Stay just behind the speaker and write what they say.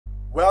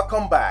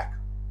Welcome back.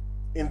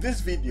 In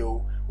this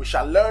video, we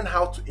shall learn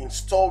how to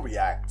install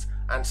React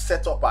and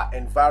set up our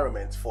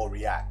environment for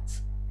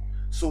React.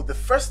 So the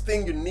first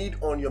thing you need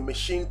on your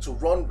machine to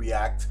run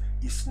React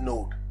is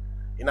Node.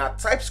 In our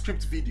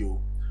TypeScript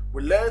video,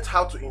 we learned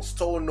how to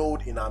install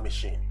Node in our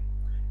machine.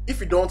 If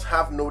you don't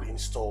have Node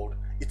installed,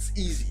 it's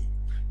easy.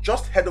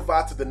 Just head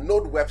over to the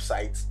Node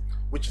website,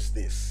 which is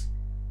this,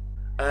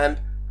 and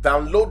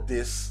download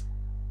this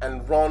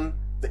and run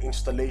the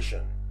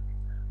installation.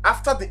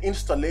 After the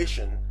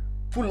installation,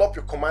 pull up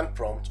your command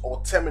prompt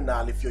or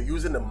terminal if you're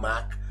using a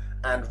Mac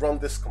and run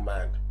this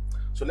command.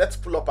 So let's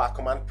pull up our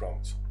command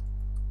prompt.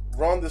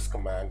 Run this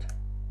command,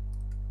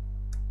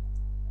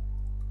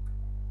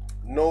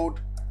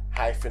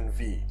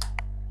 node-v.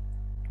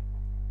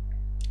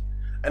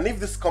 And if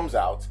this comes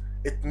out,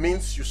 it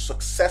means you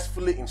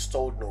successfully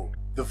installed Node.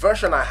 The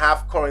version I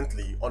have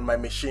currently on my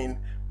machine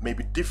may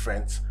be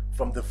different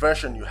from the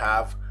version you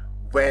have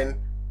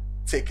when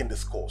taking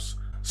this course.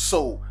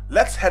 So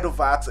let's head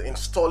over to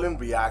installing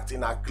React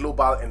in our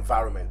global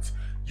environment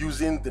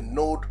using the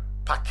Node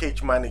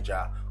Package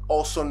Manager,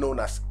 also known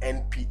as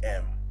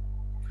NPM.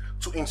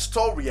 To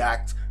install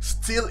React,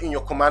 still in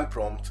your command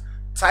prompt,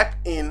 type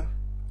in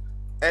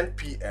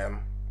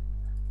npm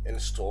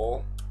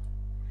install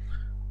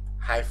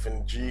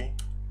 -g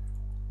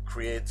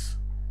create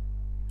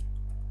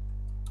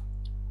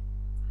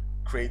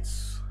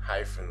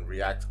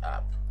 -react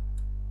app.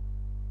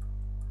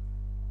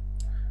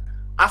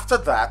 After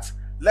that,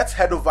 let's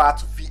head over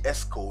to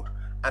VS Code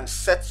and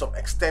set some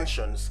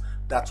extensions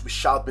that we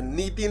shall be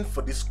needing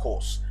for this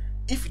course.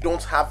 If you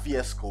don't have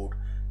VS Code,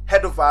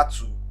 head over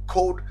to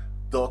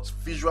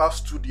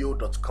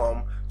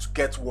code.visualstudio.com to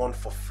get one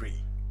for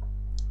free.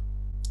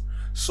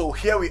 So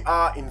here we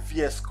are in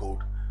VS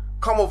Code.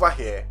 Come over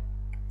here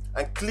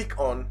and click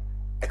on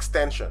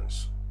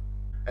extensions.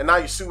 And now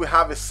you see we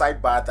have a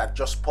sidebar that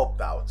just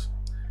popped out.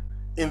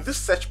 In this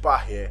search bar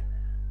here,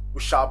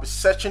 we shall be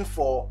searching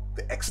for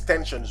the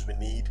extensions we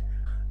need,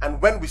 and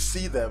when we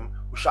see them,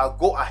 we shall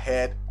go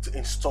ahead to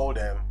install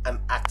them and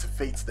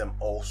activate them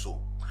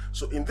also.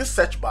 So in this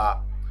search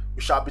bar,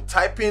 we shall be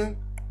typing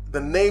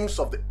the names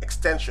of the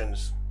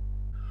extensions.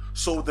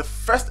 So the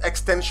first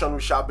extension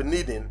we shall be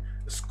needing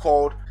is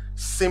called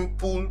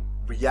Simple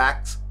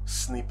React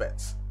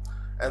Snippets,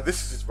 and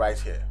this is it right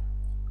here.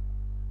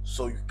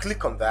 So you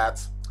click on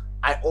that.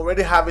 I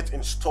already have it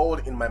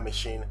installed in my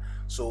machine,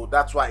 so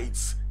that's why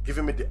it's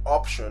giving me the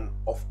option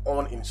of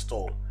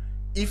uninstall.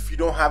 If you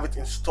don't have it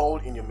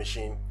installed in your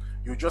machine,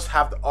 you just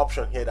have the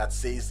option here that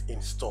says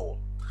install.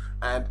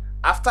 And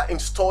after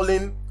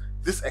installing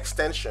this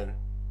extension,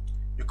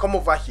 you come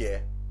over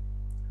here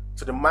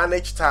to the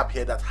manage tab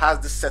here that has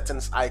the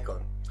settings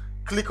icon.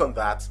 Click on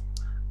that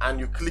and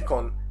you click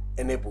on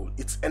enable.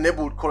 It's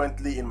enabled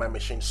currently in my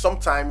machine.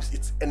 Sometimes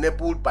it's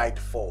enabled by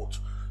default,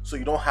 so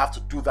you don't have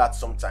to do that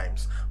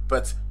sometimes,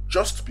 but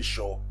just to be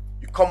sure,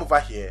 you come over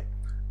here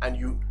and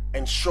you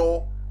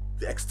ensure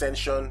the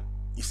extension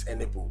is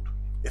enabled.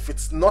 If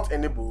it's not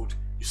enabled,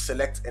 you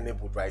select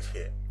enabled right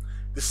here.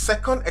 The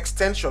second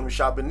extension we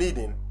shall be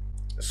needing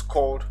is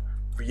called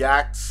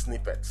React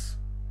Snippets,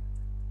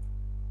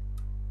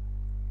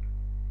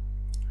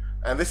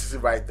 and this is it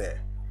right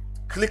there.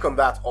 Click on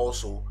that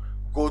also,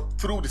 go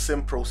through the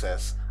same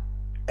process,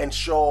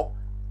 ensure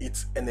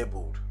it's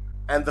enabled.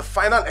 And the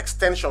final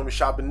extension we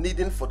shall be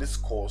needing for this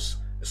course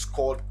is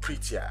called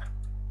Prettier.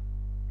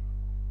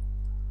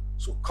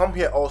 So come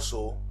here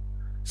also,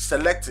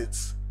 select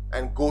it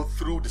and go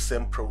through the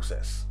same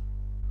process.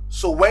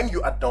 So when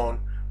you are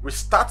done,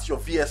 restart your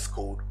VS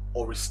Code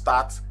or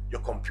restart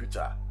your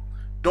computer.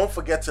 Don't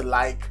forget to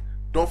like,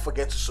 don't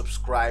forget to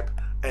subscribe,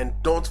 and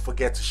don't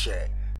forget to share.